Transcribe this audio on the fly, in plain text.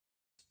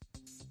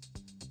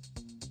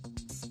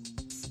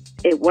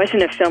It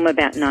wasn't a film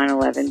about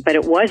 9/11, but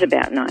it was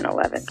about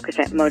 9/11 because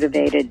that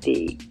motivated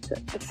the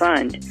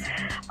fund.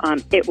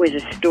 It was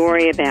a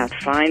story about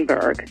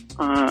Feinberg,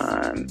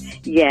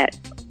 yet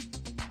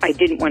I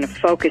didn't want to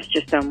focus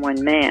just on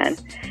one man.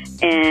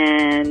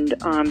 And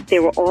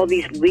there were all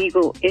these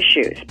legal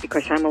issues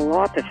because I'm a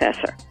law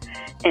professor.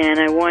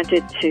 And I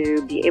wanted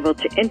to be able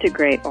to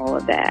integrate all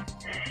of that.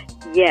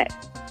 Yet,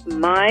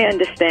 my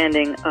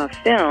understanding of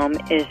film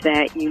is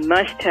that you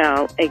must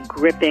tell a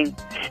gripping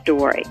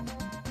story.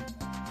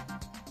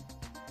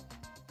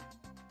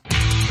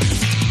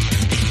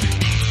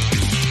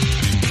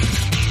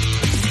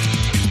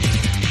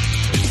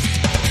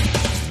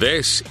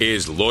 This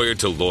is Lawyer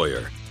to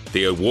Lawyer,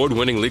 the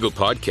award-winning legal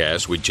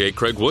podcast with J.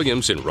 Craig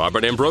Williams and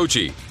Robert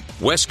Ambrogi.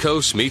 West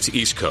Coast meets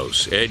East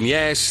Coast, and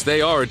yes,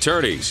 they are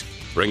attorneys,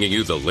 bringing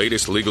you the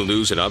latest legal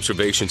news and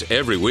observations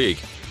every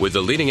week with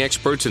the leading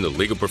experts in the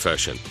legal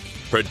profession.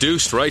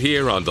 Produced right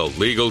here on the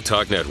Legal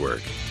Talk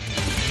Network.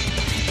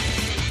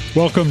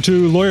 Welcome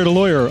to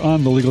Lawyer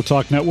on the Legal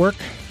Talk Network.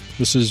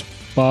 This is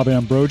Bob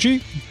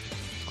Ambrogi.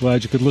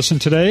 Glad you could listen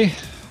today.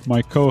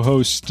 My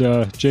co-host,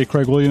 J.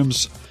 Craig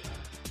Williams,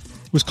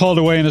 was called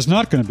away and is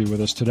not going to be with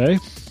us today.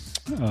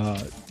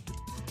 I'd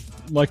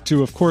like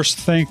to, of course,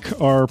 thank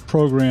our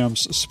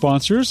program's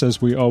sponsors, as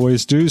we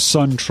always do.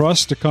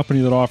 SunTrust, a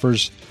company that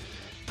offers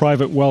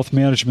private wealth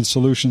management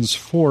solutions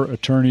for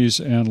attorneys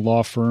and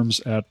law firms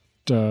at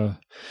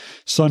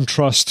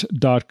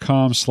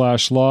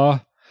suntrust.com/law.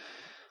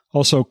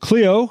 Also,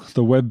 Clio,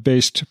 the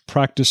web-based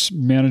practice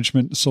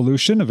management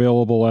solution,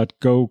 available at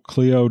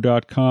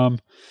goclio.com.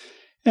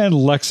 And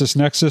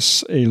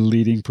LexisNexis, a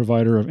leading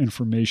provider of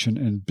information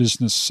and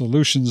business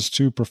solutions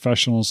to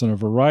professionals in a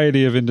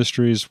variety of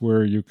industries,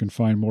 where you can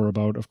find more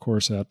about, of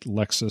course, at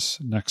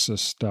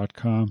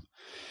lexisnexis.com.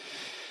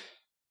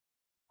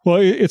 Well,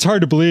 it's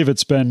hard to believe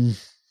it's been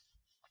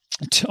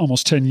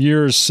almost 10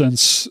 years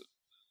since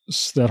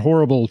that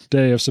horrible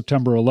day of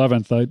September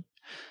 11th.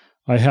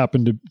 I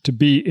happened to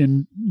be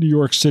in New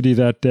York City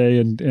that day,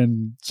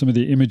 and some of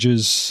the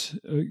images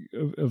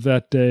of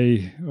that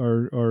day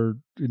are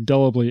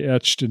indelibly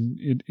etched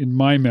in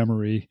my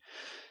memory.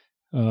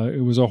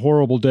 It was a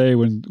horrible day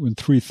when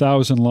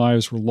 3,000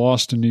 lives were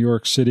lost in New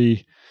York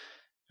City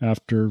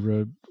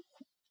after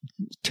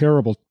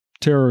terrible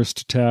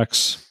terrorist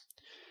attacks.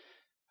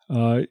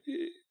 In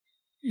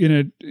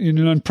an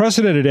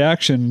unprecedented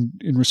action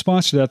in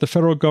response to that, the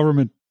federal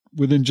government,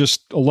 within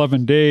just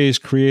 11 days,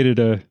 created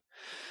a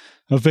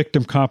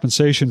victim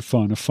compensation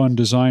fund, a fund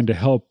designed to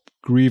help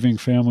grieving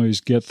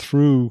families get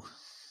through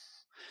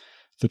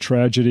the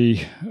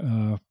tragedy,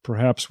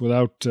 perhaps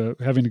without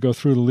having to go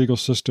through the legal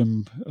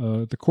system,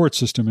 the court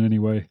system in any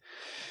way.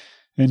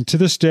 And to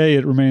this day,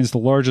 it remains the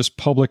largest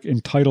public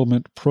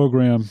entitlement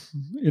program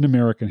in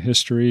American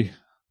history,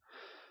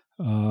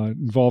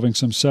 involving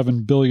some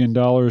 $7 billion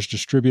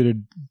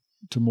distributed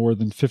to more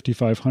than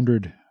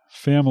 5,500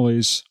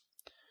 families.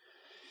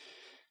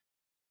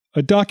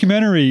 A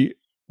documentary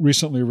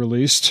recently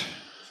released,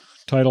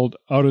 titled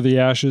Out of the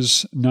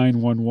Ashes,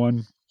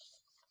 911,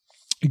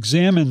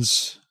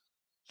 examines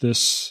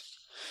this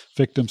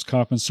victims'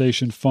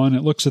 compensation fund.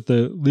 It looks at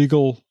the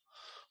legal,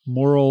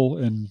 moral,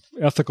 and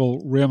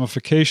ethical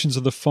ramifications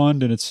of the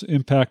fund and its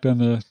impact on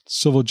the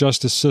civil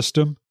justice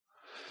system.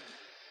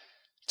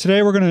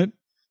 Today, we're going to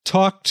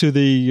talk to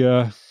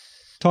a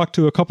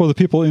couple of the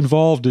people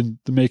involved in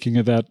the making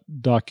of that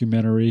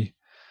documentary,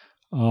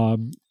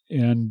 and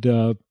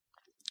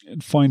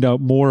find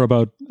out more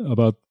about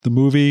the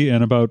movie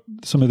and about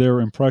some of their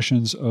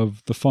impressions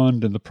of the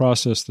fund and the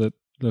process that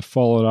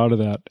followed out of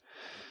that.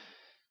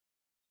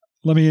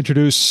 Let me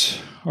introduce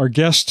our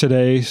guest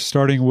today,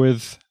 starting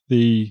with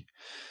the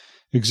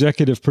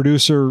executive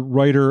producer,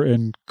 writer,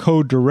 and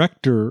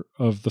co-director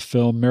of the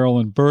film,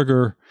 Marilyn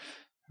Berger.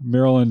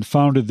 Marilyn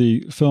founded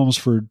the Films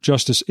for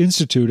Justice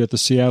Institute at the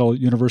Seattle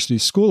University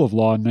School of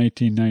Law in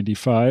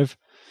 1995.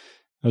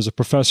 As a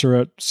professor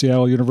at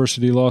Seattle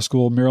University Law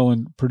School,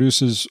 Marilyn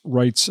produces,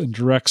 writes, and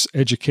directs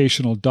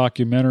educational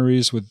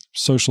documentaries with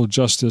social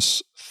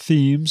justice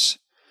themes.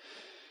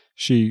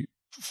 She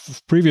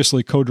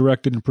previously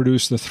co-directed and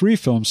produced the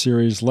 3-film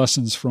series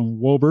Lessons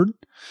from Woburn,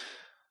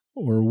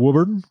 or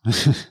Woburn,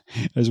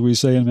 as we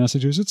say in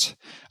Massachusetts,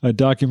 a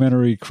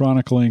documentary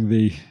chronicling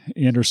the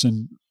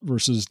Anderson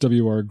versus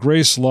W.R.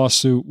 Grace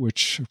lawsuit,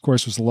 which, of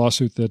course, was the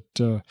lawsuit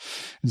that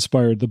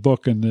inspired the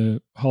book and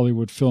the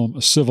Hollywood film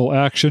A Civil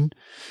Action.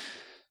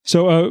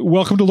 So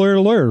welcome to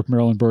Lawyer,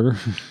 Marilyn Berger.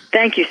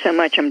 Thank you so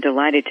much. I'm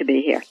delighted to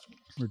be here.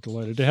 We're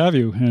delighted to have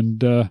you.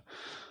 And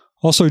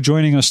also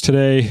joining us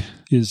today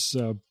is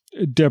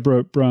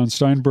Deborah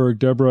Brown-Steinberg.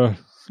 Deborah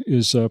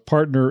is a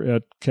partner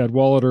at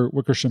Cadwalader,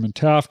 Wickersham &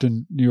 Taft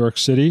in New York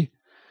City.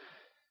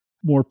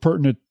 More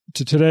pertinent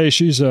to today,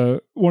 she's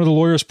one of the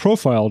lawyers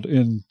profiled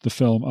in the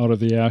film Out of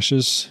the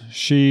Ashes.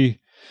 She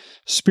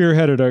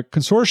spearheaded a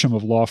consortium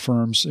of law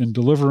firms in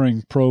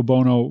delivering pro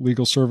bono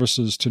legal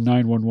services to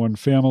 911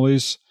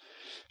 families.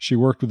 She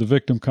worked with the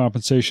Victim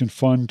Compensation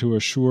Fund to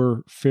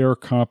assure fair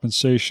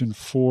compensation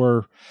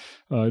for,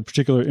 in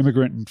particular,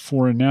 immigrant and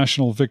foreign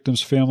national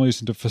victims' families,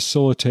 and to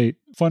facilitate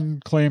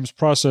fund claims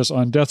process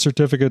on death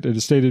certificate and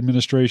estate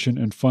administration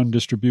and fund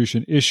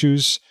distribution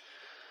issues.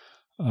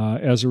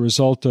 As a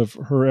result of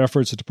her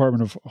efforts, the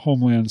Department of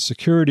Homeland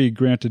Security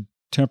granted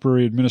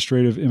temporary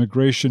administrative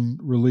immigration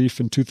relief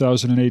in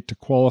 2008 to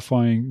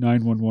qualifying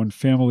 911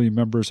 family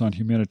members on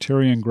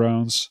humanitarian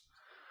grounds.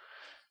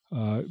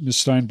 Ms.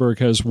 Steinberg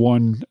has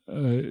won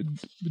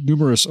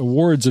numerous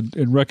awards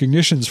and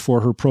recognitions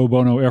for her pro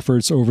bono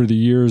efforts over the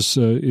years,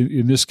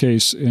 in this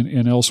case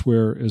and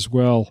elsewhere as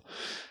well.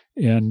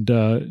 And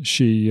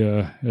she,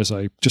 as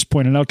I just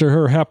pointed out to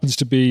her, happens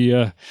to be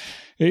an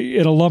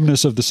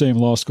alumnus of the same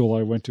law school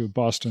I went to,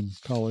 Boston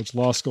College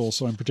Law School.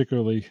 So I'm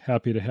particularly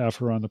happy to have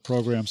her on the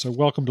program. So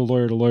welcome to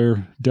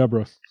Lawyer,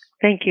 Deborah.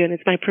 Thank you, and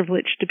it's my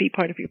privilege to be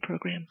part of your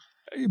program.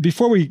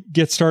 Before we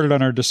get started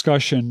on our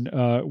discussion,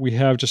 we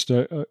have just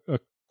a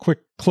quick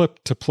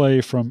clip to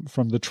play from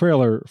the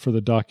trailer for the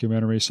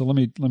documentary. So let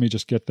me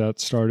just get that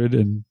started,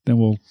 and then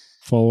we'll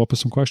follow up with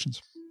some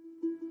questions.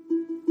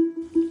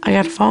 I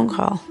got a phone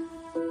call,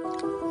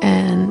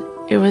 and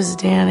it was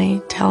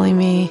Danny telling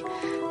me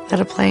that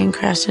a plane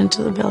crashed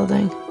into the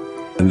building.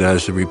 And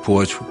as the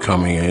reports were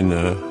coming in,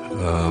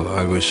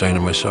 I was saying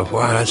to myself,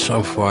 wow, that's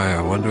on fire.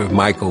 I wonder if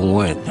Michael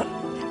went,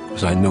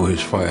 because I knew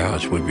his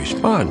firehouse would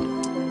respond.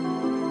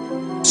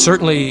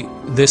 Certainly,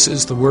 this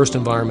is the worst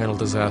environmental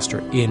disaster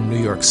in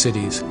New York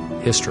City's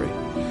history.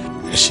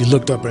 She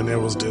looked up and there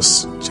was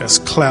this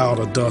just cloud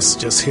of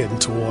dust just heading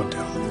toward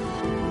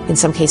them. In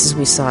some cases,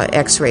 we saw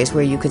x-rays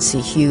where you could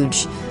see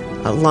huge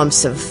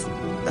lumps of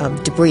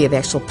debris of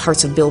actual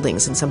parts of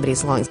buildings in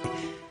somebody's lungs.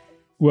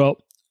 Well,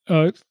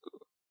 I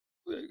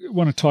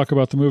want to talk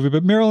about the movie,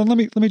 but Marilyn, let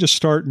me just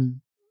start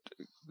and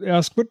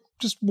ask,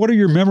 what are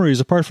your memories,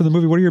 apart from the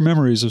movie, what are your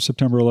memories of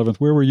September 11th?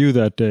 Where were you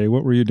that day?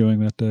 What were you doing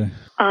that day?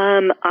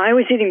 I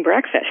was eating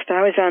breakfast.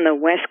 I was on the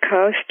West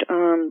Coast.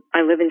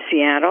 I live in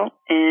Seattle,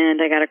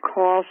 and I got a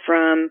call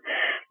from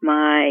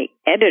my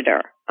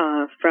editor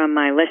from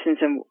my Lessons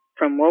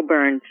from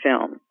Woburn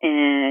film,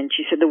 and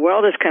she said, the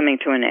world is coming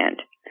to an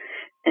end,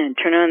 and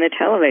turn on the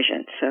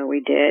television. So we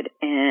did,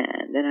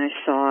 and then I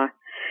saw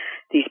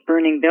these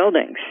burning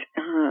buildings,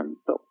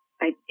 but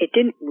it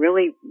didn't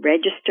really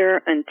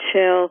register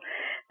until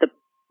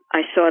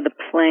I saw the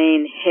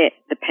plane hit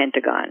the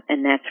Pentagon,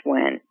 and that's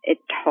when it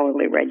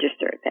totally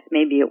registered that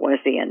maybe it was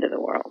the end of the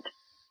world.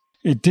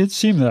 It did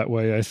seem that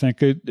way, I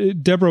think.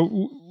 Deborah,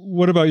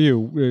 what about you?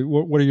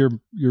 What are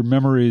your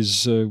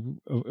memories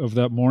of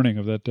that morning,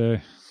 of that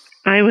day?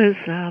 I was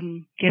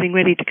getting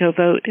ready to go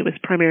vote. It was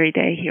primary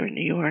day here in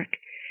New York,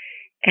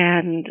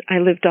 and I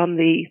lived on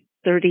the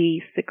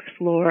 36th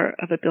floor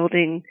of a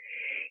building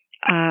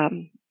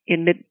in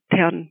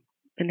Midtown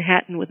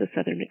Manhattan with a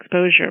southern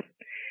exposure.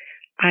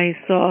 I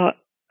saw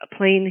a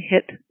plane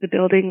hit the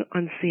building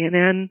on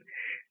CNN.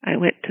 I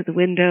went to the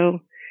window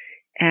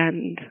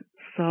and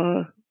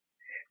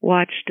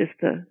watched as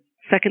the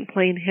second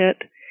plane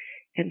hit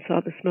and saw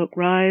the smoke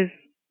rise,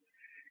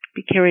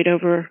 be carried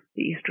over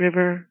the East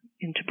River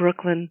into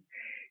Brooklyn,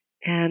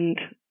 and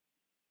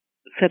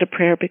said a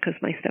prayer because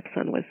my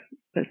stepson was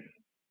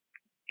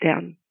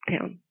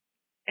downtown,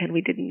 and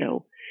we didn't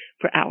know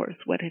for hours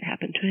what had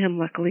happened to him.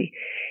 Luckily,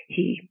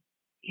 he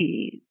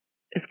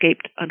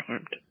escaped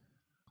unharmed.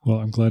 Well,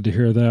 I'm glad to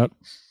hear that.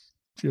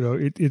 You know,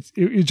 it's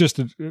just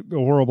a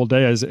horrible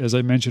day. As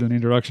I mentioned in the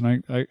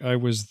introduction, I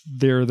was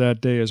there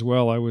that day as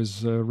well. I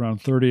was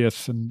around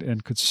 30th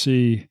and could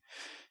see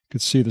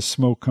the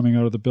smoke coming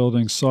out of the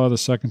building. Saw the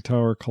second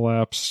tower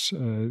collapse.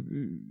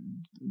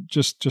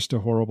 Just a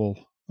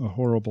horrible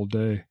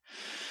day.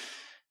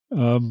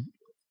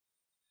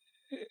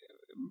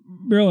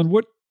 Marilyn,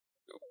 what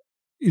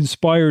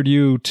inspired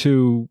you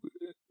to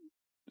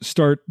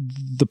start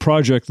the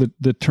project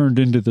that turned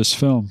into this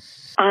film?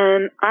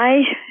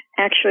 I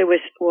actually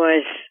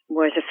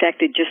was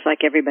affected just like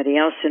everybody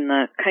else in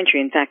the country,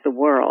 in fact, the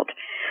world.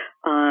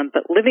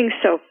 But living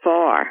so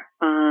far,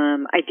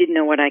 I didn't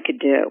know what I could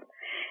do.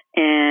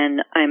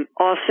 And I'm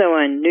also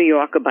a New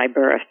Yorker by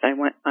birth. I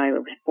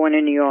was born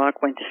in New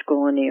York, went to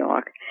school in New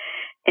York,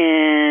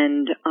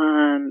 and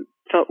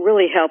felt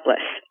really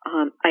helpless.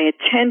 I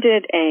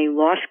attended a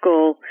law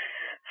school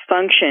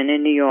function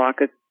in New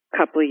York a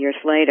couple of years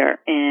later,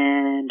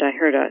 and I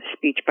heard a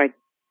speech by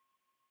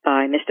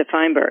Mr.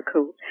 Feinberg,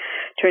 who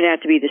turned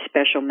out to be the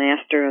special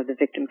master of the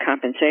Victim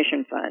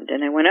Compensation Fund.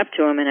 And I went up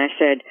to him and I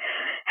said,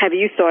 have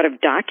you thought of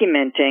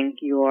documenting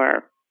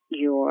your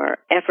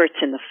efforts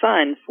in the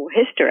fund for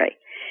history?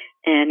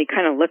 And he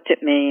kind of looked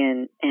at me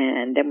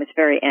and then was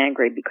very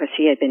angry because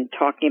he had been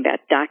talking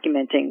about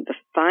documenting the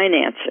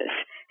finances,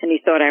 and he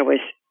thought I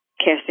was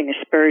casting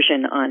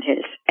aspersion on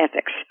his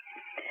ethics.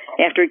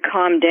 After he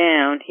calmed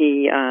down,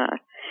 he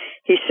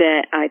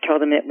said, I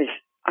told him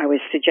I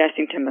was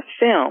suggesting to him a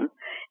film,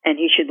 and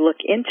he should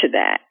look into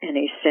that. And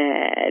he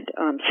said,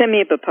 send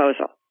me a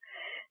proposal.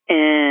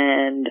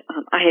 And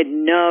I had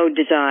no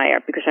desire,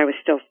 because I was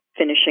still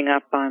finishing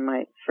up on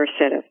my first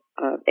set of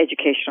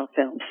educational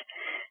films,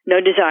 no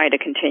desire to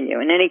continue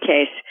in any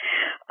case.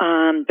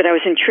 But I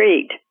was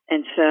intrigued.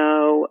 And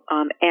so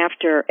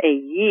after a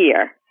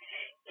year,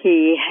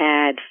 he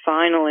had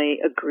finally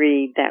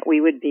agreed that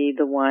we would be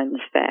the ones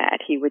that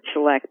he would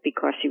select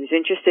because he was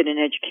interested in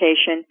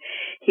education.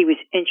 He was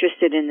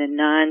interested in the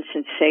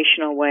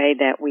non-sensational way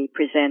that we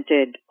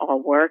presented our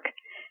work.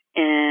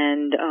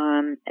 And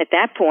at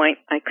that point,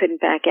 I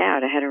couldn't back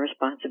out. I had a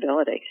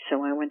responsibility,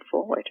 so I went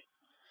forward.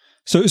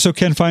 So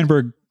Ken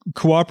Feinberg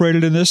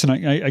cooperated in this, and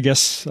I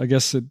guess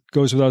it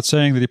goes without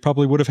saying that he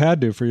probably would have had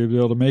to for you to be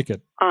able to make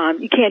it.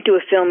 You can't do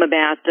a film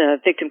about the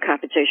Victim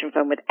Compensation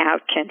Fund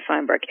without Ken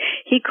Feinberg.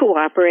 He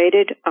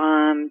cooperated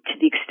to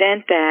the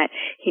extent that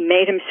he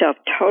made himself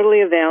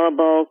totally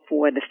available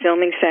for the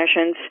filming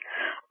sessions,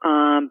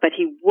 but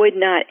he would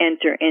not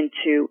enter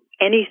into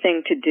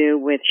anything to do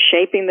with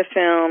shaping the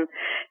film,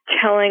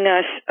 telling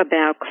us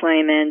about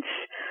claimants,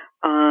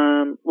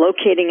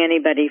 locating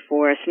anybody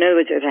for us. In other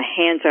words, it was a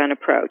hands-on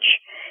approach.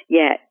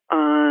 Yet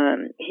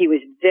he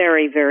was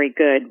very, very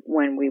good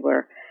when we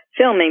were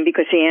filming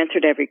because he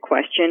answered every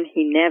question.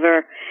 He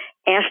never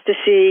asked to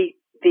see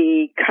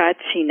the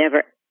cuts. He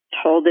never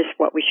told us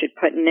what we should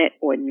put in it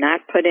or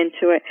not put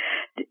into it.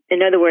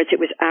 In other words, it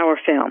was our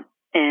film.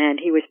 And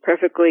he was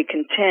perfectly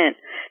content,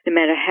 no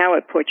matter how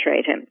it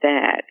portrayed him,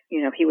 that,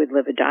 he would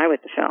live or die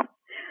with the film.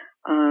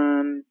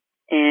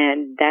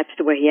 And that's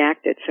the way he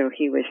acted. So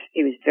he was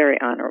very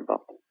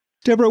honorable.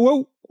 Deborah,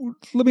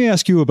 let me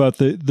ask you about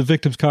the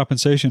Victims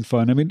Compensation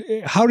Fund. I mean,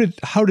 how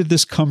did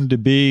this come to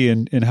be,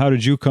 and how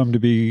did you come to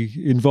be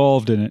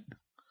involved in it?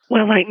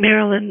 Well, like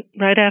Marilyn,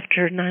 right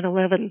after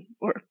 9/11,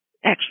 or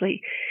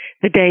actually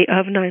the day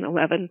of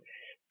 9/11,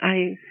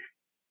 I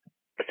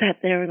sat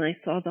there and I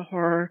saw the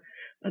horror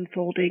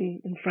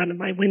unfolding in front of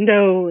my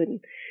window and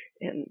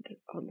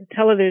on the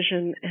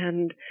television,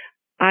 and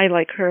I,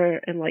 like her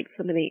and like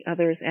so many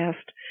others,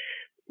 asked,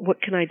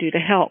 what can I do to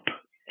help?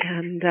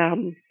 And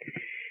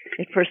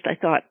at first I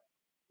thought,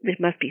 there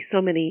must be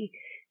so many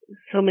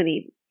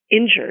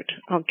injured,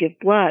 I'll give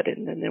blood.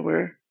 And then there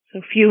were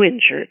so few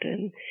injured,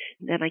 and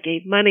then I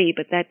gave money,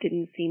 but that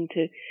didn't seem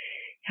to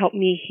help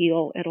me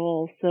heal at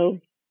all. So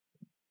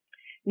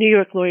New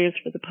York Lawyers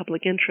for the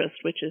Public Interest,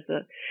 which is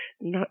a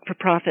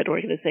not-for-profit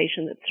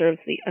organization that serves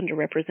the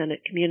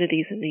underrepresented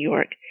communities in New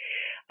York,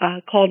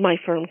 called my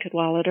firm,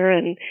 Cadwalader,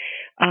 and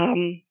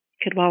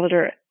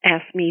Cadwalader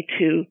asked me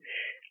to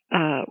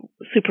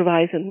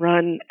supervise and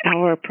run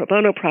our pro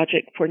bono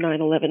project for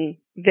 9/11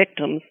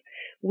 victims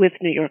with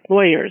New York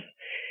Lawyers.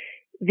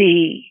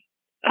 The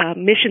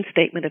mission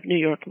statement of New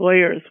York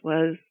Lawyers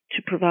was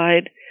to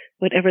provide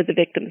whatever the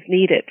victims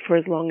needed for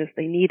as long as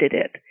they needed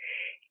it.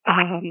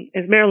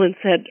 As Marilyn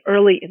said,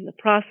 early in the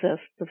process,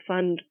 the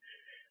fund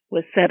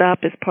was set up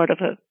as part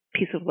of a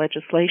piece of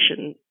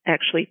legislation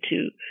actually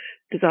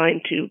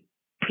designed to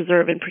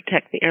preserve and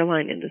protect the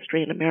airline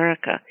industry in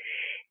America.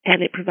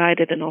 And it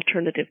provided an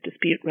alternative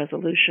dispute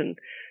resolution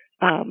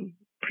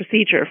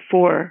procedure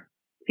for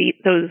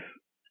those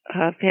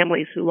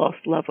families who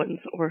lost loved ones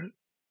or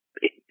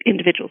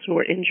individuals who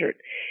were injured.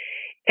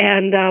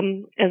 And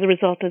as a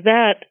result of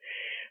that,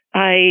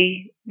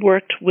 I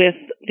worked with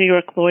New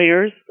York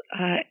Lawyers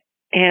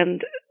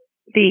and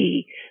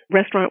the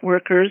restaurant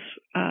workers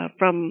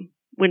from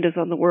Windows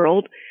on the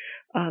World,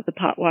 the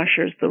pot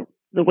washers, the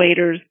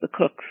waiters, the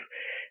cooks,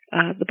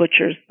 the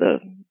butchers, the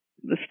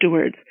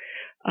stewards,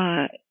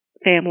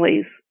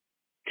 families,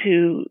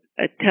 to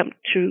attempt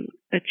to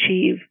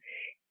achieve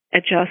a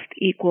just,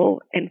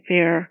 equal, and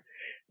fair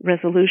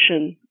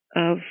resolution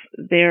of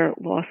their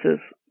losses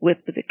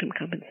with the Victim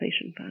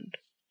Compensation Fund.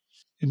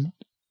 And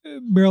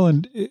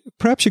Marilyn,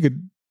 perhaps you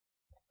could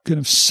kind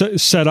of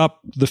set up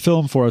the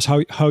film for us,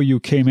 how you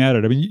came at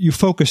it. I mean, you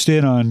focused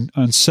in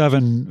on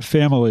 7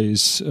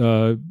 families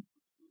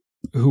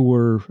who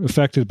were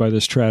affected by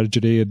this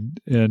tragedy,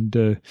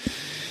 and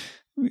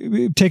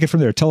take it from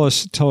there. Tell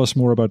us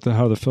more about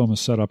how the film is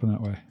set up in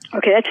that way.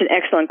 Okay, that's an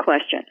excellent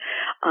question,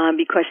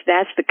 because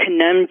that's the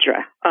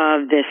conundrum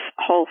of this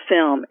whole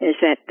film, is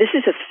that this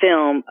is a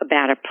film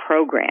about a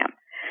program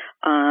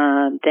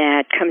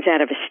that comes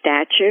out of a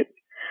statute,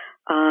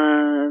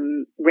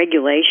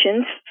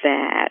 regulations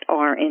that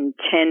are in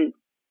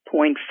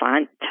 10-point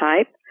font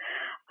type,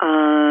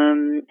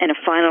 and a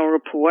final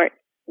report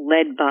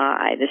led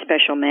by the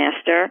special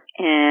master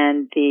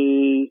and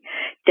the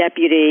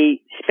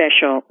deputy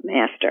special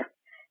master.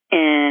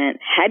 And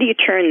how do you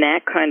turn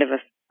that kind of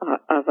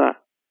a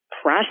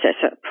process,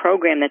 a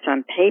program that's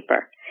on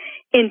paper,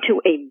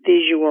 into a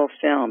visual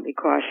film?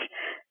 Because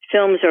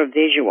films are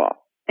visual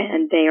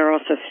and they are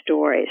also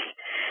stories.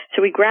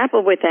 So we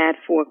grappled with that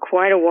for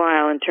quite a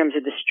while in terms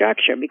of the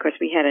structure, because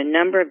we had a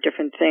number of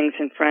different things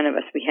in front of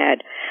us. We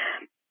had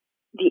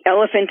the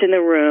elephant in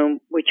the room,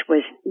 which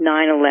was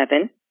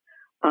 9/11.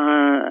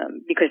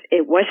 Because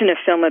it wasn't a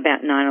film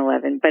about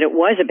 9/11, but it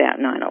was about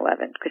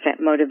 9/11 because that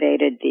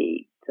motivated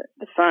the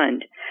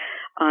fund.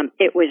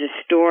 It was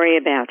a story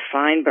about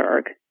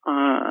Feinberg,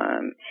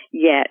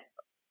 yet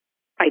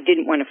I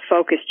didn't want to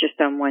focus just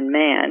on one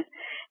man.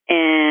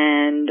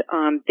 And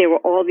there were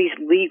all these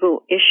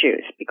legal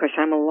issues because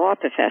I'm a law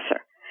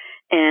professor.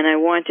 And I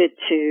wanted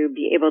to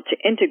be able to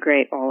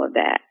integrate all of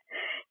that.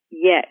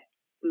 Yet,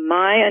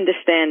 my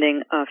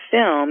understanding of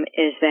film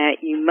is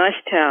that you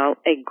must tell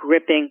a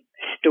gripping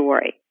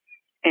story.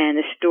 And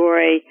the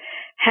story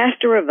has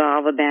to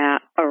revolve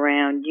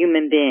around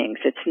human beings.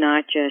 It's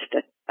not just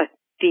a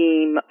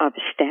theme of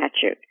a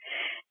statute.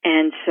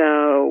 And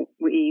so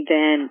we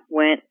then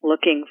went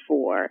looking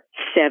for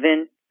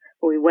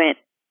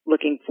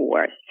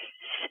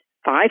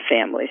 5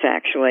 families,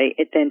 actually.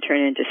 It then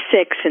turned into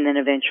 6 and then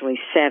eventually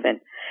 7,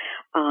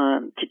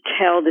 to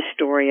tell the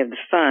story of the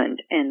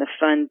fund and the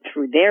fund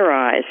through their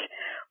eyes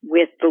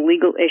with the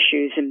legal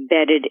issues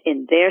embedded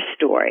in their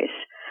stories,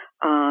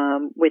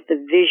 with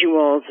the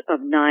visuals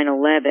of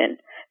 9/11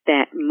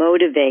 that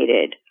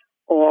motivated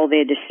all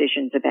their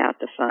decisions about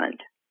the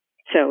fund.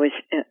 So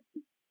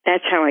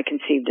that's how I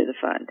conceived of the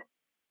fund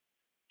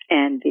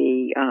and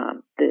the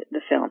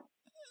film.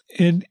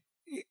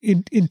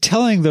 In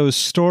telling those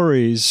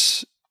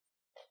stories,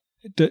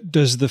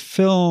 does the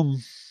film,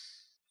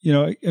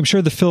 I'm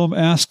sure the film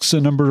asks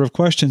a number of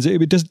questions.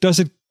 Does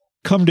it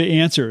come to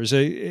answers?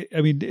 I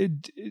mean,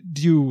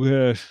 do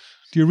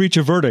you reach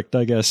a verdict,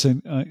 I guess,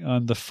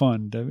 on the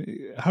fund? I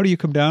mean, how do you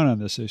come down on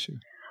this issue?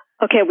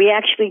 Okay, we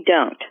actually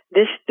don't.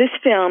 This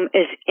film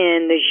is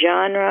in the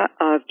genre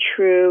of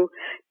true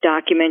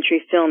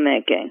documentary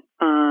filmmaking.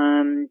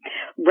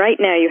 Right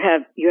now, you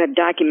have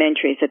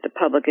documentaries that the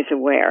public is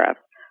aware of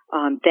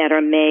that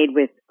are made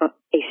with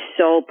a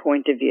sole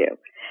point of view.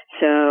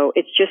 So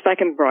it's just like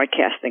in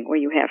broadcasting, where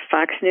you have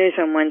Fox News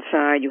on one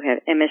side, you have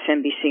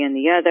MSNBC on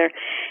the other,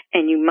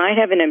 and you might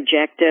have an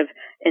objective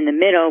in the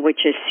middle,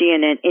 which is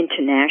CNN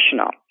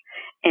International.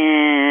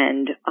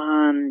 And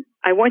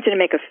I wanted to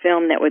make a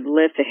film that would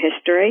live for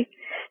history,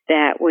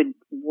 that would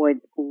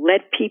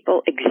let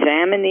people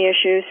examine the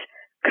issues,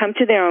 come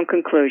to their own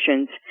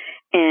conclusions,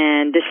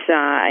 and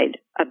decide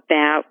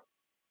about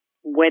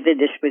whether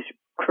this was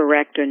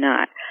correct or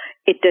not.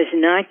 It does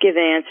not give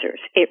answers.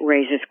 It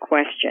raises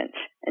questions.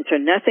 And so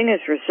nothing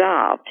is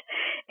resolved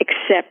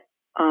except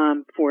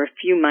for a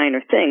few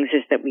minor things,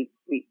 is that we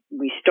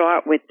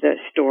start with the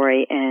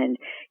story and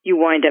you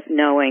wind up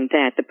knowing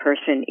that the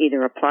person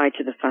either applied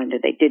to the fund or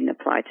they didn't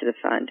apply to the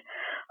fund,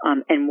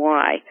 and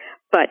why.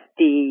 But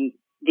the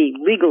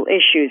legal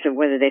issues of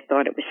whether they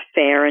thought it was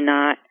fair or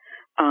not,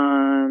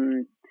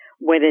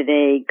 whether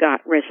they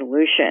got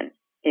resolution,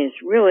 is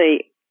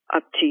really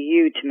up to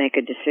you to make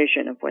a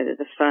decision of whether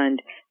the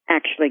fund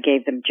actually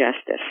gave them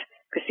justice.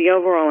 Because the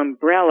overall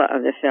umbrella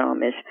of the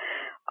film is,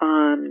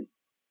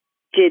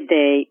 did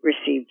they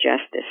receive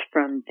justice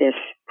from this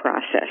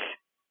process?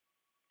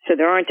 So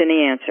there aren't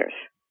any answers.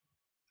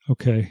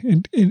 Okay.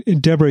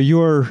 And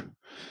Deborah,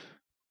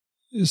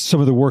 some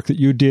of the work that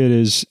you did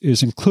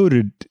is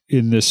included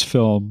in this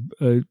film.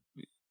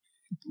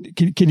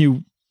 Can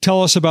you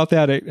tell us about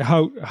that?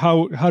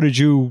 How did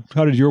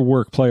your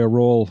work play a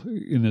role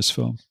in this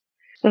film?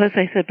 Well, as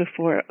I said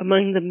before,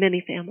 among the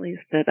many families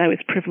that I was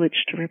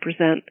privileged to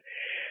represent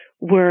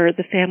were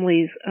the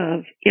families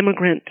of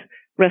immigrant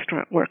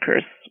restaurant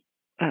workers,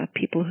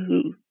 people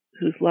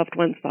whose loved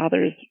ones,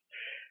 fathers,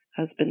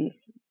 husbands,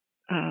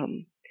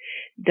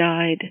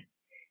 died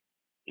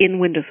in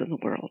Windows in the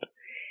World.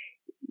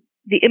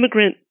 The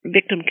immigrant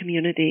victim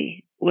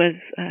community was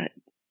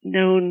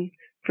known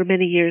for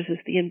many years as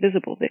the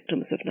invisible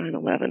victims of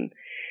 9/11.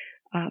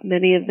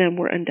 Many of them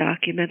were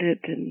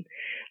undocumented and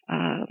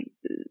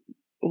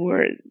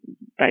or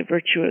by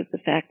virtue of the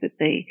fact that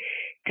they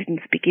didn't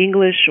speak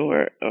English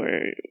or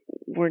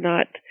were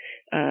not,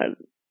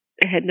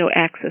 had no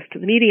access to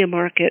the media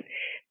market,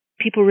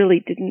 people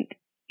really didn't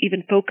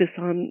even focus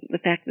on the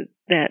fact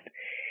that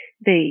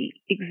they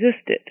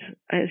existed.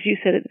 As you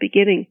said at the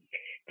beginning,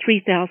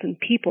 3,000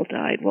 people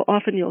died. Well,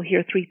 often you'll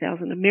hear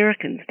 3,000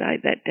 Americans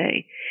died that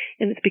day,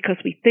 and it's because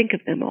we think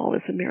of them all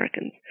as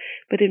Americans.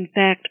 But in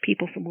fact,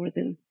 people from more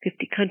than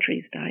 50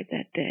 countries died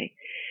that day.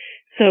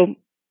 So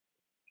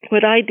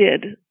what I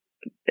did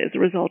as a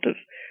result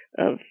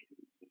of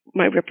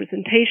my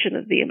representation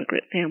of the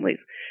immigrant families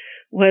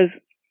was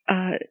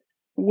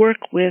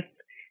work with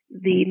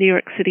the New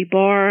York City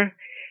Bar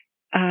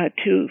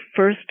to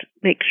first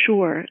make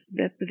sure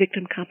that the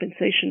Victim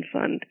Compensation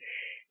Fund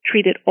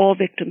treated all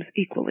victims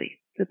equally,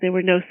 that there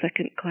were no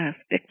second-class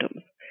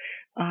victims.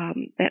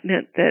 That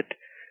meant that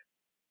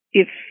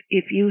if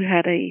you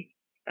had a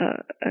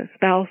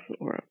spouse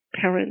or a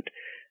parent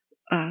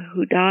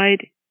who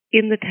died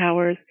in the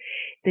towers,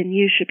 then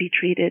you should be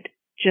treated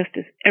just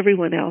as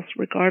everyone else,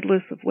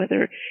 regardless of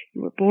whether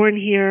you were born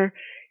here,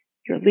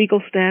 your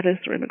legal status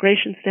or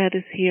immigration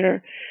status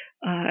here,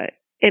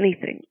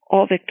 anything.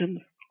 All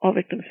victims'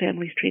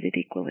 families treated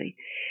equally.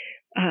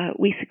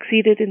 We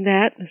succeeded in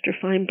that. Mr.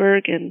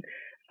 Feinberg and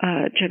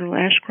General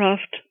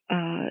Ashcroft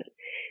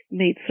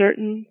made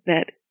certain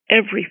that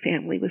every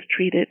family was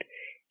treated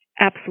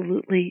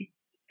absolutely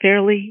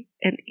fairly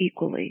and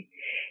equally.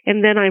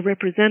 And then I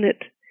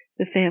represented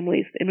the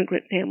families, the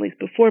immigrant families,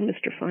 before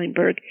Mr.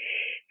 Feinberg,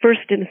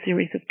 first in a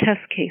series of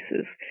test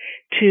cases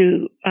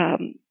to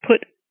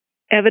put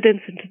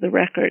evidence into the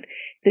record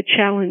that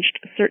challenged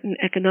certain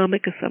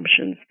economic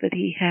assumptions that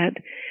he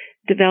had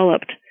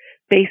developed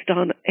based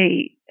on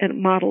a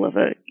model of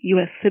a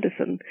U.S.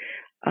 citizen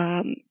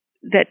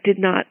that did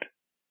not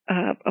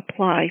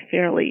apply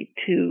fairly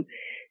to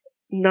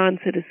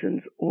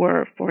non-citizens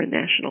or foreign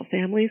national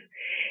families,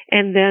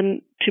 and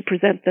then to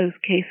present those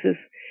cases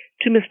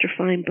to Mr.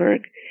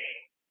 Feinberg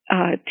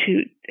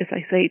to, as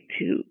I say,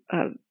 to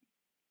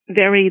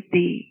vary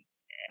the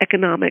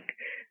economic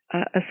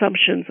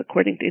assumptions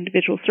according to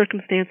individual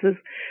circumstances,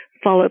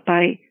 followed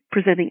by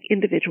presenting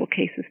individual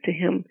cases to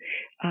him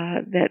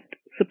that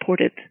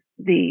supported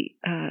the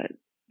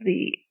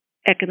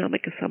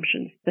economic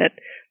assumptions that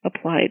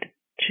applied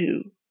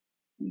to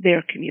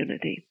their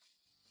community.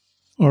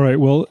 All right.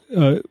 Well,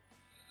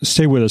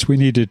 stay with us. We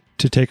need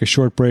to take a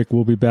short break.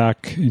 We'll be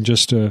back in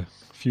just a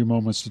few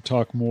moments to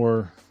talk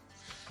more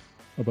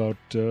about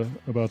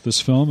this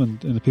film and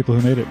the people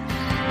who made it.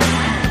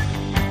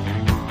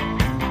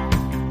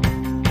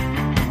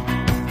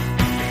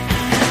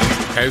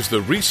 Has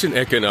the recent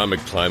economic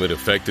climate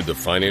affected the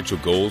financial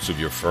goals of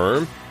your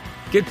firm?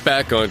 Get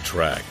back on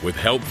track with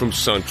help from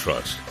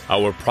SunTrust.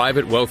 Our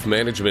private wealth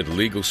management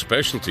legal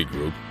specialty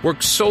group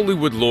works solely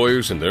with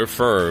lawyers and their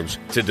firms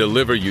to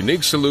deliver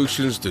unique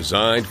solutions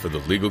designed for the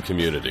legal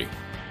community.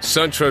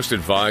 SunTrust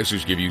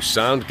advisors give you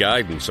sound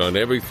guidance on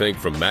everything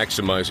from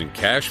maximizing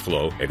cash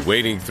flow and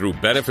wading through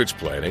benefits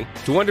planning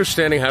to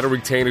understanding how to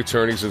retain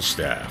attorneys and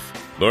staff.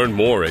 Learn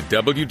more at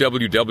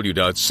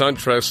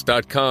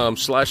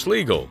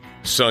www.suntrust.com/legal.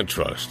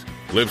 SunTrust.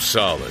 Live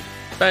solid.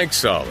 Bank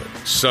solid.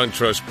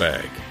 SunTrust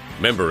Bank.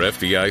 Member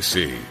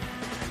FDIC.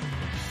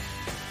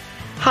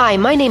 Hi,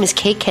 my name is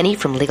Kay Kenny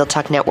from Legal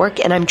Talk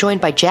Network, and I'm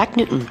joined by Jack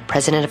Newton,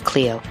 president of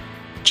Clio.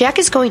 Jack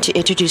is going to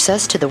introduce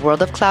us to the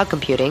world of cloud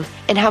computing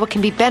and how it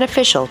can be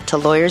beneficial to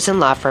lawyers and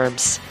law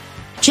firms.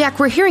 Jack,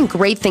 we're hearing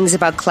great things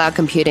about cloud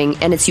computing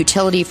and its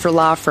utility for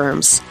law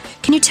firms.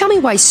 Can you tell me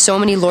why so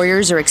many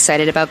lawyers are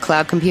excited about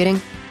cloud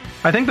computing?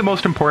 I think the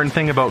most important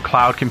thing about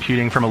cloud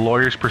computing from a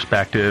lawyer's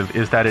perspective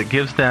is that it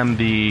gives them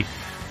the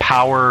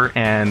power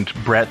and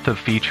breadth of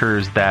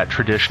features that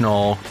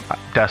traditional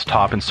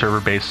desktop and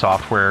server-based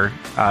software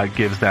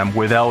gives them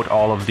without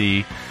all of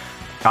the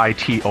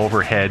IT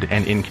overhead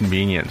and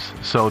inconvenience.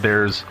 So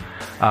there's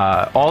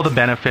all the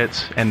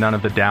benefits and none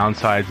of the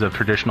downsides of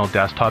traditional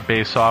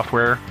desktop-based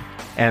software,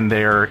 and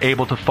they're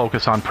able to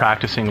focus on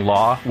practicing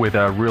law with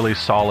a really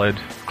solid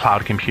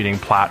cloud computing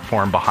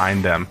platform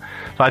behind them.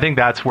 So I think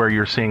that's where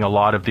you're seeing a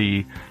lot of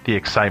the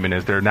excitement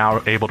is they're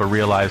now able to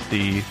realize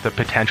the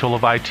potential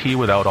of IT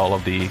without all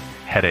of the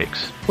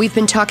headaches. We've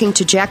been talking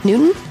to Jack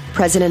Newton,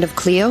 president of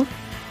Clio.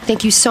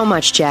 Thank you so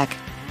much, Jack.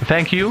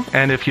 Thank you.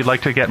 And if you'd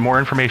like to get more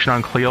information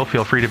on Clio,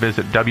 feel free to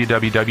visit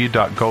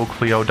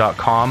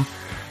www.goclio.com.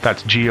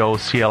 That's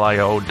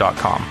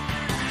GOCLIO.com.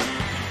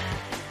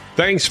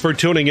 Thanks for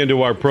tuning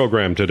into our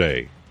program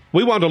today.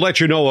 We want to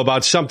let you know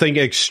about something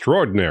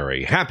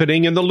extraordinary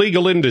happening in the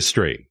legal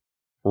industry.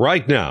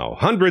 Right now,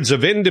 hundreds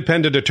of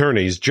independent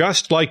attorneys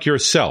just like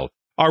yourself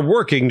are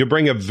working to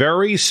bring a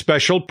very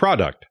special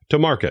product to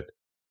market.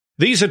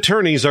 These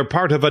attorneys are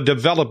part of a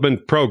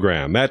development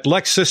program at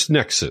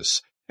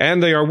LexisNexis,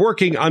 and they are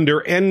working under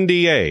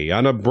NDA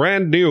on a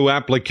brand new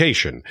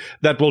application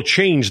that will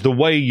change the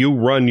way you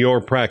run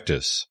your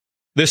practice.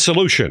 This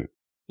solution,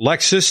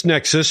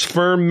 LexisNexis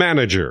Firm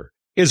Manager,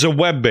 is a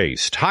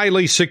web-based,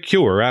 highly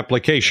secure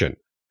application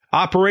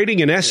operating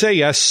in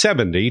SAS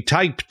 70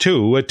 Type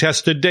 2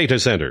 attested data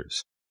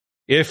centers.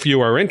 If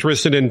you are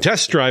interested in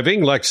test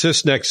driving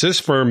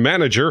LexisNexis Firm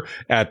Manager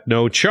at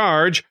no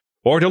charge,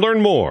 or to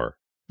learn more,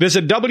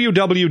 visit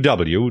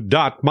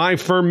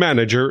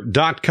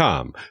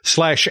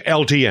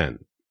www.myfirmmanager.com/LTN.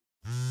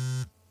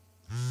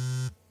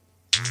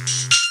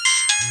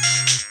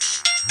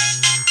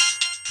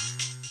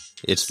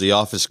 It's the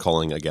office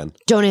calling again.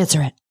 Don't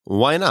answer it.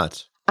 Why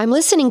not? I'm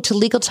listening to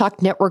Legal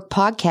Talk Network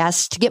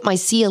podcasts to get my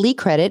CLE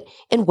credit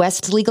in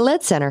West Legal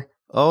Ed Center.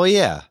 Oh,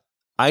 yeah.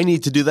 I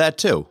need to do that,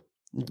 too.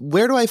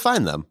 Where do I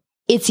find them?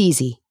 It's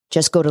easy.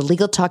 Just go to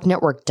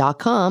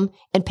LegalTalkNetwork.com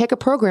and pick a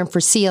program for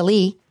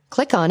CLE,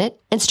 click on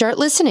it, and start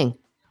listening.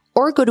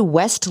 Or go to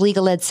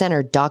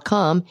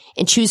WestLegalEdCenter.com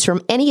and choose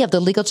from any of the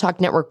Legal Talk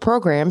Network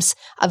programs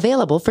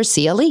available for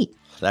CLE.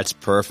 That's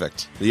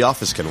perfect. The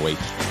office can wait.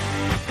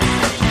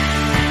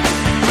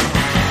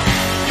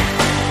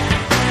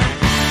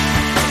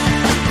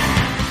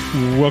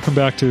 Welcome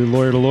back to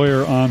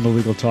Lawyer on the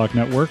Legal Talk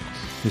Network.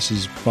 This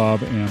is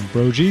Bob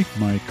Ambrogi.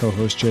 My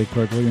co-host J.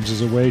 Craig Williams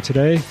is away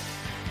today.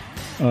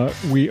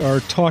 We are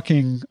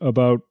talking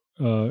about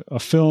a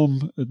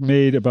film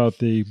made about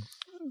the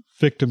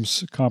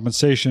Victims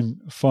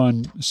Compensation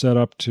Fund set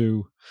up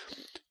to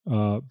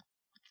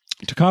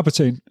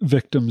compensate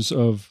victims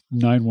of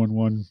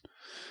 9/11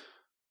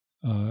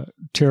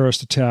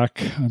 terrorist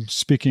attack. I'm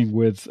speaking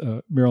with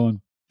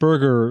Marilyn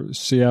Berger,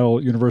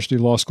 Seattle University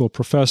Law School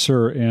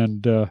professor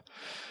and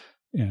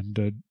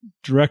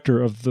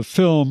director of the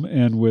film,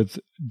 and with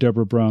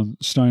Deborah Brown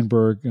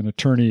Steinberg, an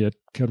attorney at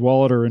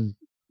Cadwalader in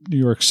New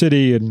York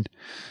City, and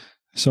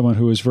someone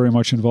who is very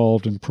much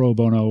involved in pro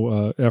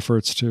bono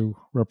efforts to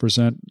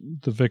represent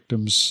the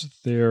victims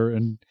there.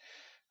 And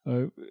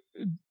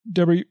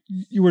Deborah,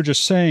 you were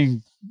just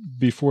saying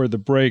before the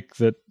break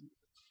that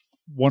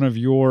one of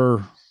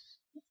your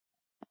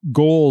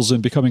goals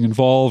in becoming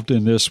involved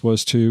in this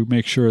was to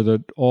make sure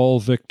that all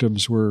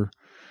victims were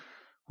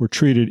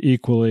treated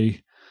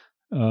equally.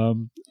 What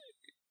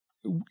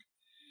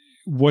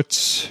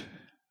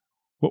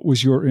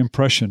was your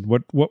impression?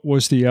 What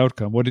was the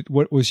outcome?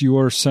 What was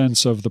your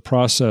sense of the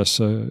process?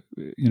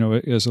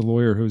 As a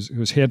lawyer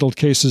who's handled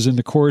cases in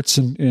the courts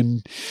and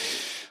in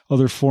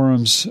other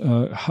forums,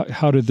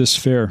 how did this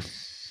fare?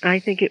 I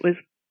think it was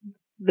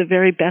the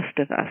very best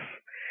of us.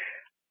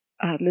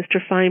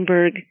 Mr.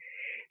 Feinberg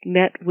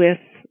met with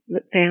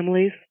the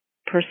families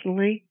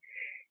personally.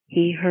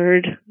 He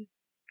heard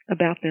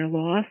about their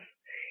loss.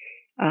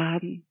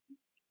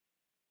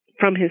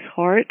 From his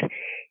heart,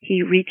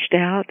 he reached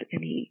out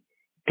and he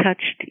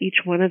touched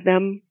each one of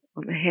them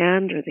on the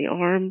hand or the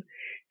arm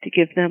to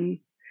give them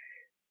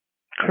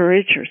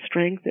courage or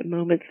strength at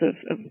moments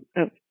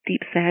of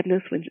deep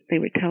sadness when they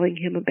were telling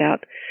him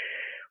about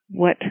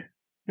what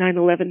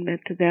 9/11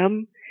 meant to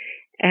them.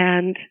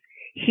 And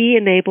he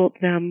enabled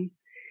them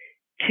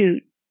to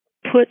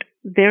put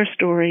their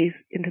stories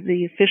into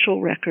the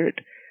official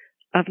record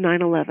of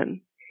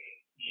 9/11.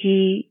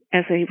 He,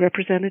 as a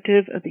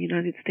representative of the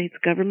United States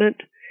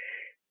government,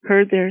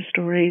 heard their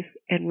stories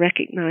and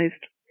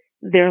recognized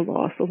their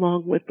loss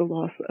along with the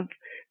loss of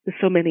the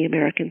so many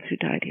Americans who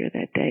died here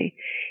that day.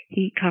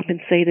 He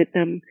compensated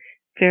them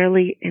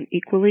fairly and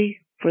equally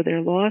for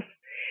their loss,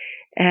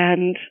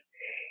 and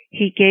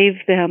he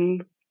gave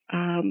them,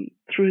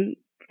 through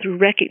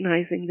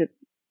recognizing that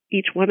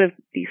each one of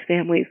these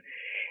families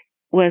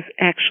was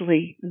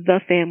actually the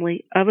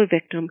family of a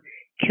victim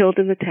killed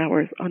in the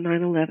towers on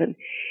 9/11,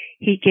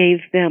 he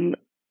gave them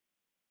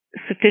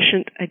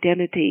sufficient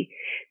identity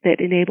that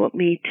enabled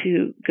me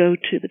to go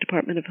to the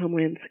Department of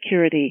Homeland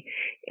Security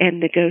and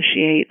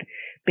negotiate,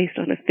 based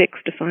on a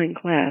fixed defined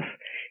class,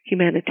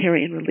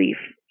 humanitarian relief,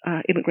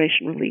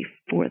 immigration relief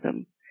for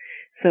them.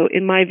 So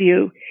in my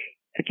view,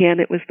 again,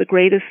 it was the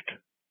greatest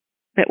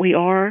that we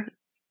are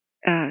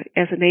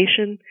as a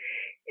nation,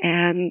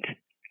 and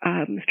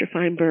Mr.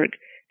 Feinberg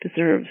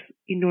deserves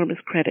enormous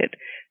credit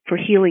for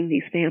healing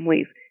these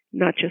families,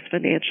 not just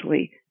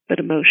financially, but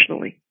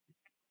emotionally.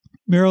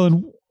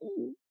 Marilyn,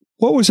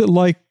 what was it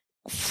like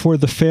for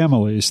the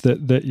families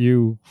that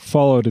you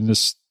followed in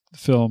this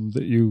film,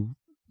 that you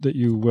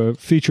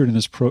featured in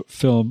this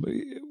film?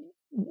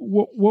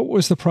 What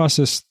was the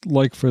process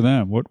like for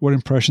them? What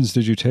impressions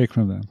did you take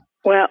from them?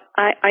 Well,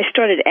 I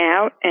started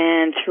out,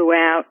 and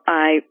throughout,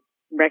 I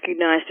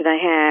recognized that I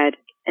had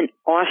an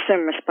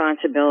awesome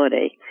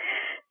responsibility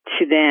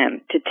to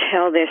them to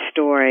tell their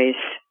stories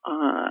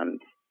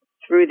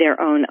through their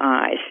own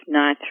eyes,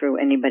 not through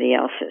anybody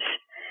else's.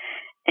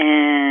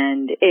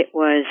 And it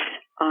was,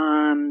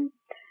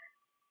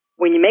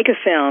 when you make a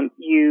film,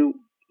 you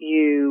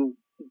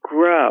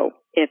grow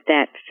if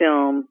that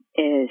film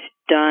is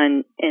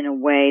done in a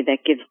way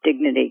that gives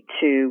dignity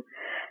to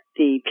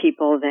the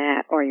people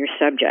that are your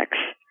subjects.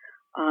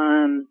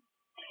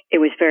 It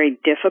was very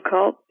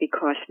difficult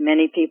because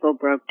many people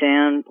broke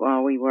down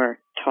while we were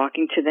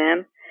talking to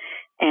them,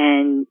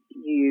 and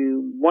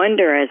you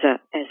wonder as a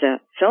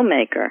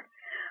filmmaker,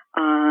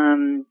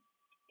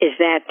 is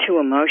that too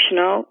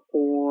emotional,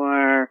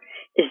 or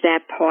is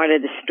that part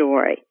of the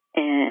story?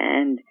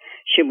 And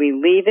should we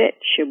leave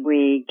it? Should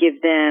we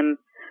give them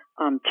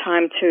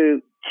time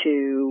to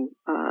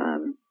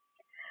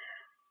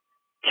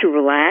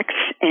relax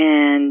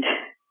and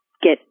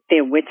get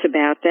their wits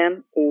about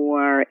them,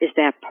 or is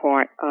that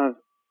part of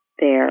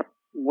their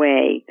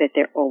way that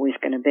they're always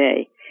going to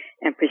be,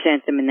 and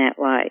present them in that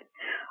light?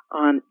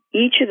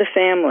 Each of the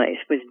families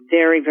was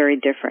very, very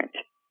different,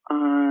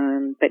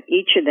 but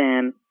each of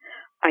them,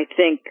 I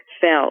think,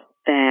 felt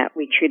that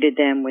we treated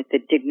them with the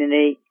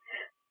dignity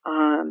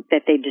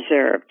that they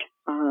deserved,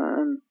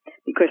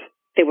 because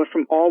they were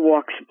from all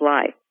walks of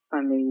life.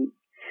 I mean,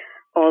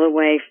 all the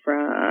way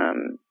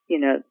from,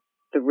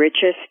 the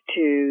richest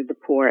to the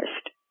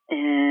poorest.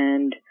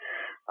 And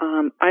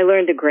I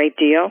learned a great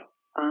deal,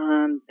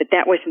 but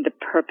that wasn't the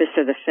purpose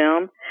of the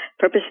film.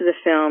 The purpose of the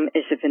film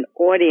is if an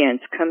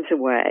audience comes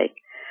away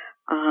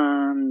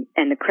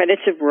and the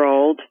credits have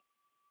rolled,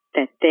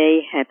 that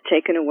they have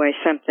taken away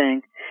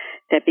something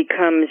that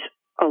becomes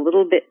a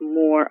little bit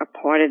more a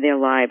part of their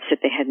lives that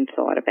they hadn't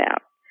thought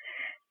about.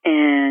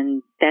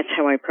 And that's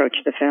how I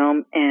approached the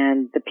film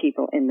and the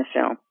people in the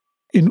film.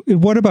 And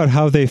what about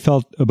how they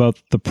felt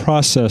about the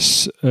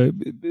process,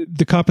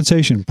 the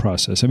compensation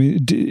process? I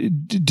mean,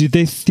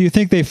 do you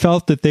think they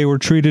felt that they were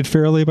treated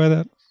fairly by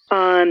that?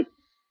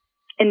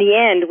 In the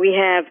end, we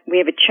have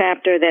a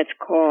chapter that's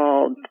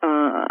called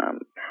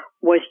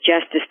 "Was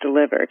Justice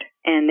Delivered?"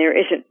 And there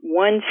isn't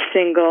one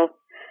single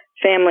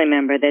family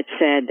member that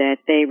said that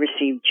they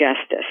received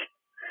justice.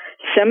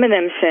 Some of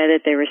them said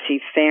that they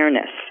received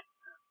fairness,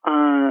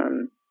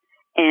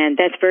 and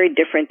that's very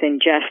different than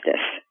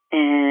justice.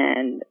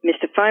 And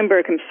Mr.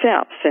 Feinberg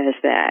himself says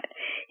that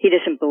he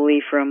doesn't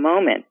believe for a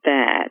moment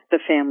that the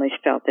families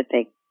felt that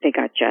they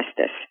got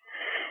justice.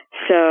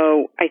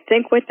 So I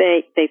think what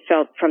they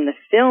felt from the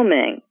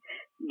filming,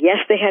 yes,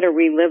 they had to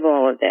relive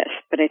all of this,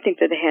 but I think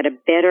that they had a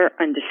better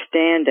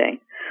understanding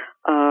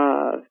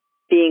of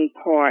being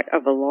part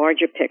of a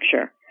larger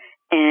picture,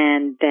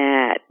 and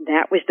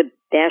that was the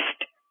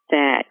best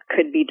that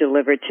could be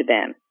delivered to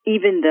them,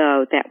 even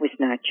though that was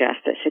not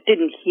justice. It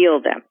didn't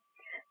heal them.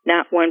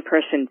 Not one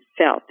person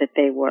felt that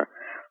they were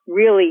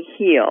really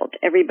healed.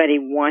 Everybody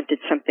wanted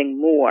something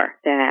more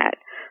that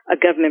a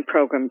government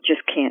program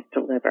just can't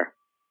deliver.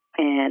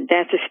 And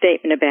that's a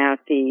statement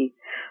about the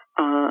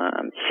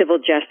civil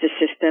justice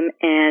system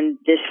and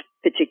this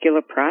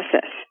particular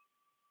process,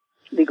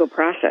 legal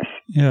process.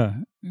 Yeah,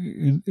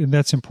 and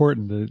that's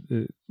important,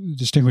 the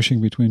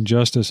distinguishing between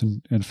justice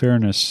and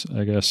fairness,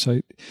 I guess.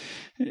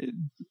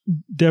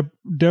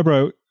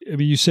 Deborah, I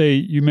mean,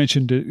 you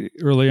mentioned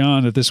early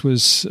on that this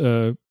was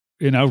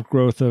an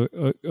outgrowth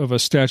of a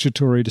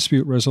statutory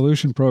dispute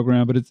resolution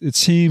program, but it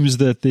seems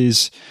that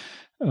these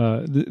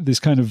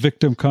kind of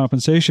victim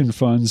compensation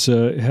funds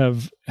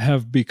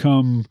have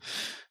become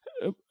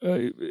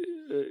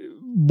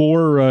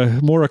more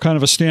a kind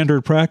of a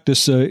standard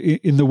practice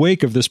in the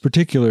wake of this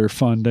particular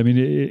fund. I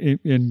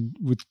mean,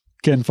 with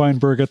Ken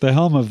Feinberg at the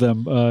helm of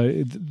them,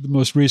 the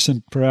most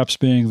recent perhaps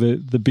being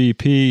the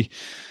BP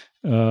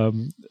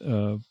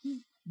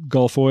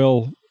Gulf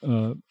Oil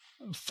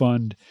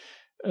Fund.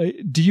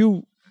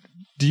 Do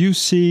you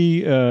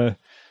see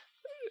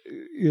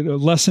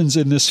lessons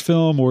in this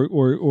film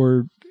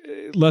or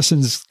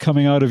lessons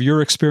coming out of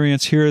your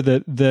experience here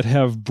that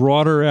have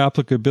broader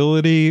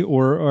applicability,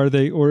 or are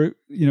the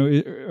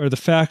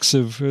facts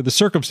of the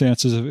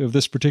circumstances of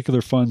this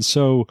particular fund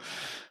so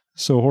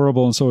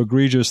horrible and so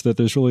egregious that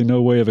there's really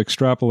no way of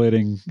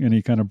extrapolating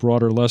any kind of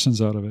broader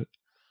lessons out of it?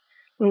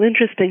 Well,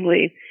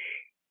 interestingly,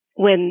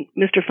 when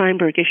Mr.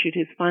 Feinberg issued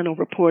his final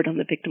report on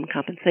the Victim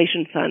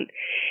Compensation Fund,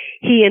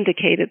 he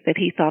indicated that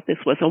he thought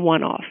this was a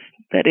one-off,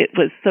 that it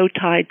was so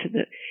tied to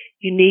the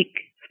unique,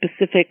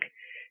 specific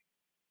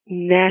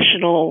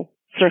national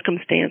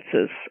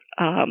circumstances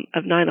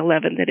of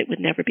 9/11 that it would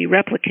never be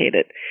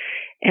replicated.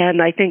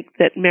 And I think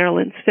that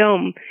Marilyn's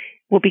film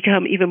will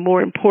become even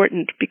more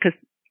important because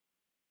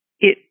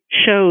it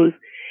shows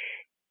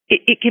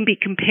it can be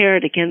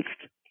compared against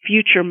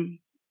future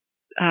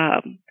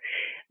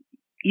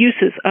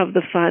uses of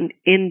the fund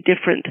in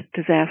different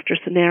disaster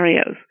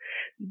scenarios.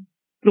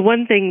 The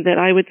one thing that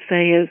I would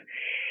say is,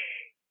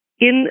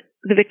 in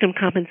the Victim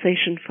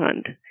Compensation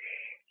Fund,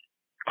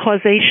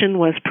 causation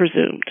was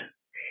presumed.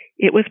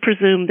 It was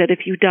presumed that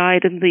if you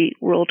died in the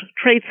World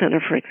Trade Center,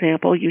 for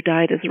example, you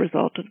died as a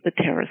result of the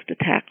terrorist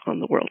attack on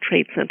the World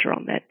Trade Center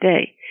on that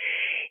day.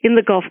 In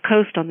the Gulf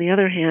Coast, on the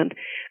other hand,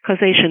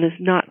 causation is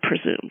not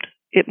presumed.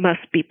 It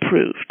must be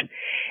proved.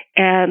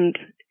 And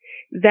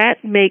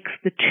that makes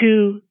the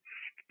two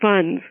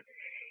funds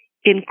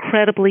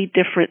incredibly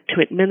different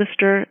to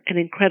administer and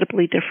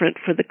incredibly different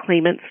for the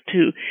claimants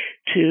to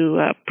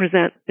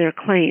present their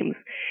claims.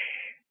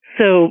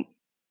 So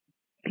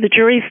the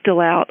jury's still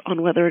out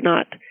on whether or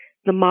not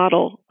the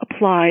model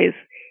applies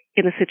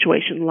in a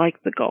situation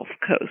like the Gulf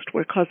Coast,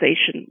 where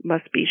causation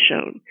must be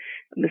shown.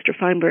 Mr.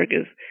 Feinberg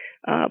is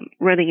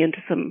running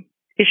into some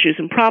issues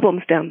and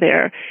problems down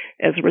there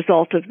as a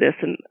result of this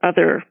and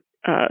other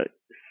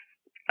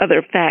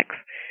facts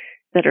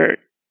that are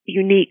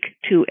unique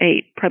to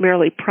a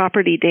primarily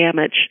property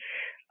damage,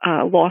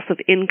 loss of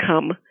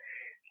income,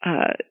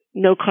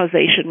 no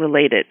causation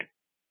related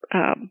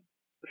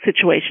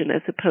situation,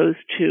 as opposed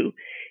to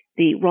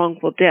the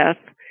wrongful death,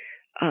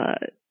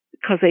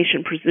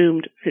 causation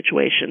presumed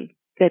situation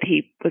that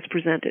he was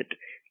presented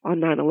on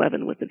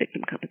 9/11 with the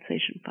Victim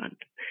Compensation Fund.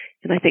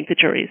 And I think the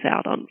jury is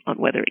out on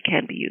whether it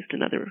can be used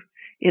in other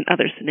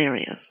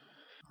scenarios.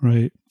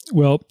 Right.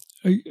 Well,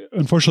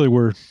 unfortunately,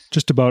 we're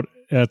just about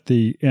at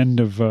the end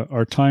of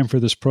our time for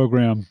this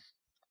program.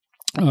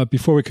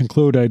 Before we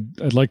conclude,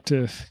 I'd like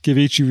to give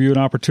each of you an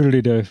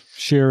opportunity to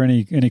share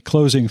any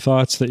closing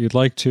thoughts that you'd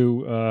like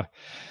to,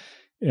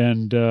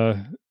 and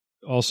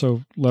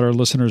also let our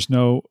listeners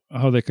know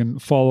how they can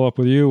follow up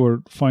with you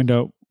or find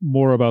out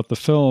more about the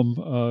film.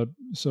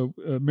 So,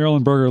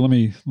 Marilyn Berger, let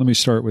me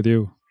start with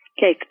you.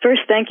 Okay,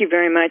 first, thank you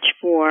very much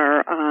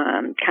for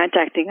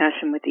contacting us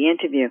and with the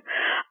interview.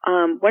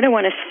 What I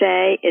want to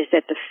say is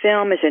that the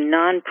film is a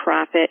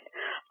nonprofit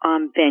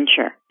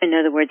venture. In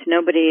other words,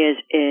 nobody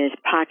is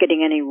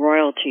pocketing any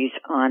royalties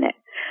on it.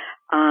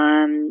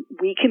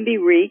 We can be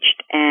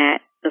reached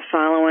at the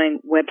following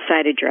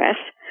website address,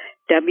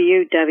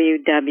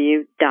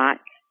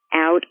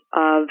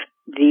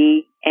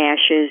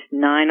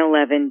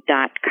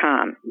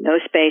 www.outoftheashes911.com. No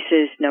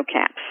spaces, no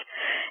caps.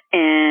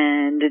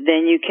 And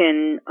then you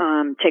can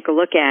take a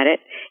look at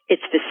it.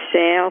 It's for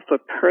sale for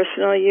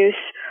personal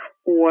use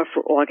or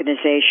for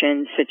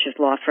organizations such as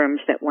law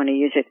firms that want to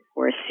use it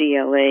for a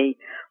CLE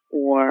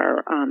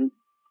or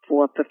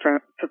for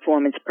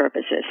performance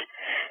purposes.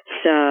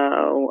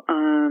 So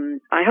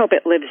I hope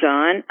it lives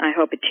on. I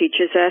hope it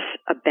teaches us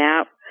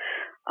about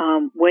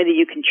whether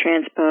you can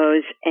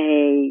transpose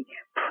a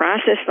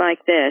process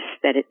like this,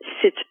 that it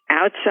sits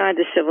outside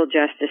the civil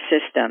justice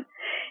system,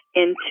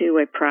 into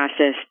a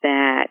process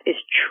that is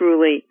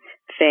truly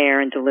fair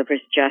and delivers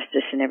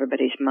justice in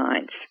everybody's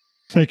minds.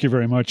 Thank you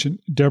very much. And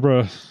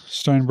Deborah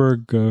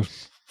Steinberg,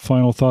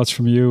 final thoughts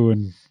from you,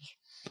 and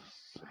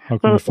how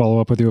can we follow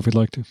up with you if we'd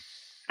like to?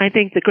 I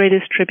think the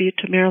greatest tribute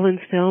to Marilyn's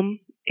film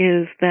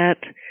is that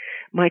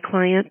my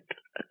client,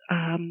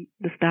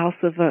 the spouse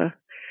of a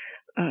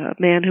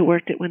man who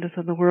worked at Windows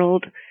on the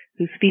World,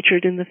 who's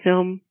featured in the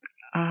film,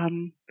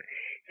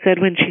 said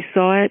when she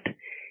saw it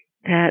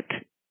that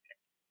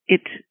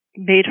it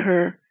made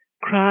her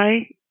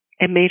cry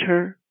and made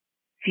her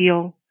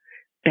feel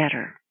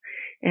better.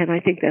 And I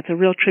think that's a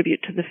real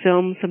tribute to the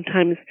film.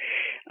 Sometimes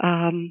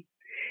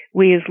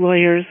we as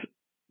lawyers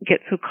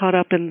get so caught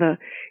up in the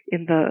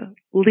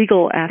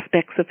legal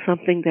aspects of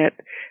something that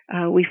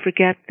we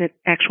forget that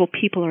actual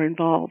people are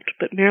involved.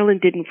 But Marilyn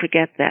didn't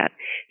forget that.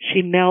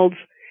 She melds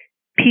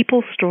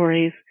people's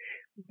stories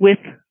with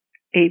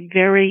a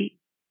very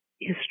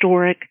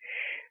historic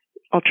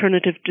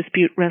alternative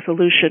dispute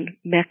resolution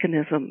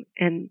mechanism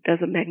and does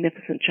a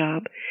magnificent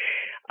job.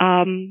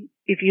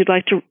 If you'd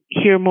like to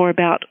hear more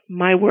about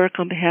my work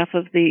on behalf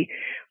of the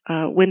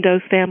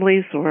Windows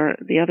families or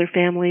the other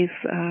families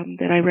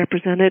that I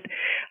represented,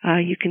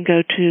 you can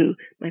go to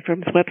my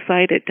firm's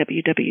website at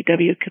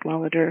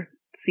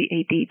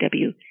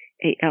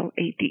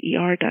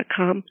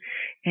www.cadwallader.com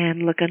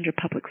and look under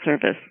public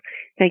service.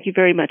 Thank you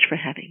very much for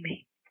having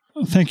me.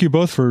 Thank you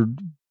both for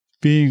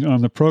being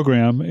on the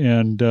program.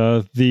 And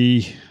I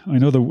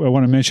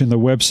want to mention the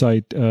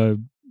website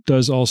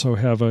does also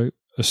have a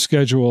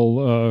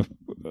schedule,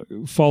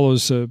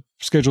 follows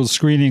scheduled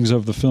screenings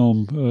of the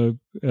film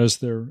as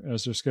they're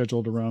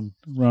scheduled around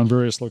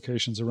various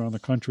locations around the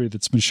country.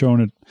 That's been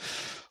shown at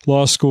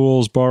law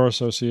schools, bar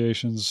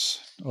associations,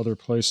 other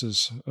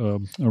places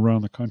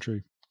around the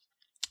country.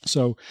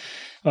 So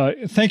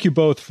thank you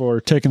both for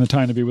taking the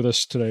time to be with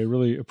us today.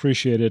 Really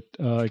appreciate it.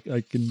 I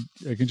can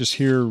just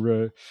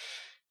hear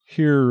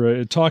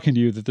talking to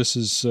you that this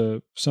is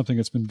something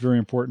that's been very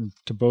important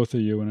to both of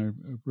you, and I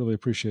really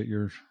appreciate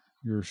your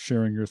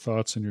sharing your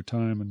thoughts and your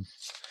time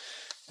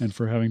and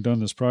for having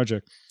done this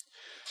project.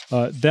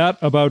 That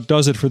about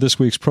does it for this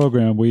week's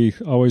program. We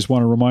always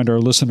want to remind our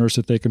listeners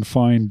that they can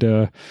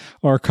find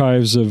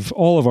archives of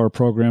all of our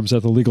programs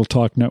at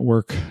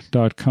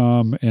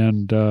thelegaltalknetwork.com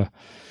and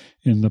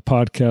in the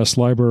podcast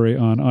library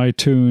on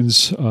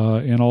iTunes,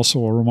 and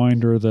also a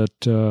reminder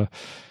that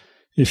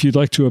if you'd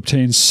like to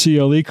obtain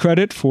CLE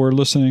credit for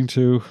listening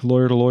to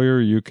Lawyer to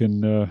Lawyer, you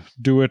can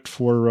do it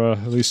for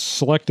at least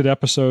selected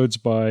episodes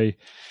by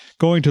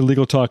going to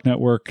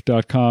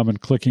LegalTalkNetwork.com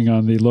and clicking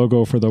on the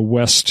logo for the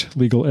West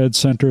Legal Ed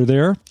Center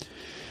there.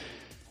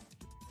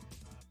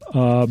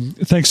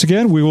 Thanks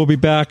again. We will be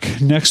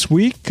back next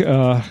week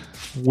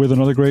with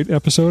another great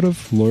episode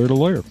of Lawyer to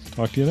Lawyer.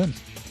 Talk to you then.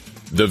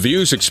 The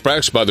views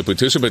expressed by the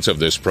participants of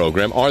this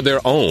program are their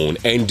own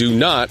and do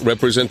not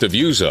represent the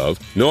views of,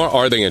 nor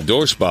are they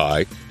endorsed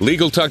by,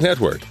 Legal Talk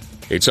Network,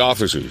 its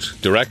officers,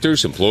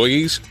 directors,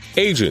 employees,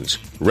 agents,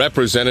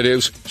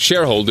 representatives,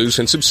 shareholders,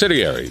 and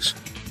subsidiaries.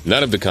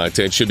 None of the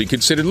content should be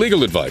considered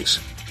legal advice.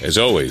 As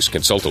always,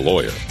 consult a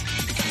lawyer.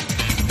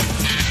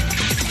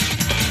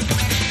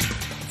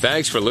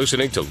 Thanks for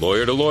listening to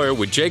Lawyer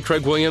with J.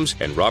 Craig Williams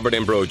and Robert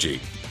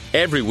Ambrogi.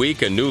 Every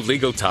week, a new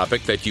legal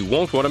topic that you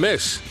won't want to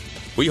miss.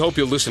 We hope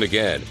you'll listen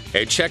again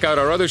and check out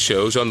our other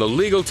shows on the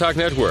Legal Talk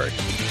Network.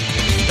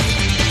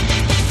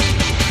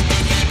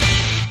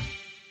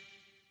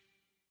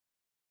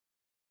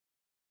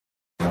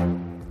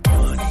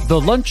 The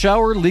Lunch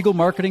Hour Legal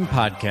Marketing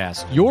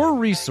Podcast, your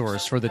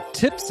resource for the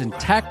tips and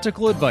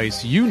tactical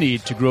advice you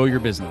need to grow your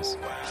business.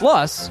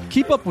 Plus,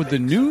 keep up with the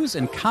news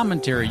and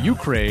commentary you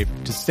crave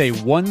to stay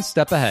one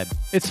step ahead.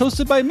 It's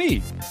hosted by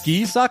me,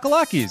 Guy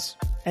Sakalakis.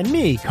 And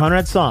me,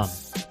 Conrad Somm.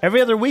 Every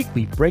other week,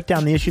 we break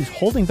down the issues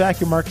holding back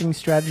your marketing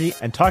strategy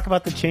and talk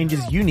about the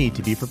changes you need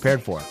to be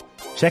prepared for.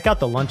 Check out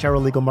the Lunch Hour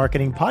Legal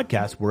Marketing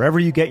Podcast wherever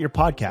you get your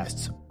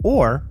podcasts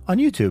or on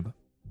YouTube.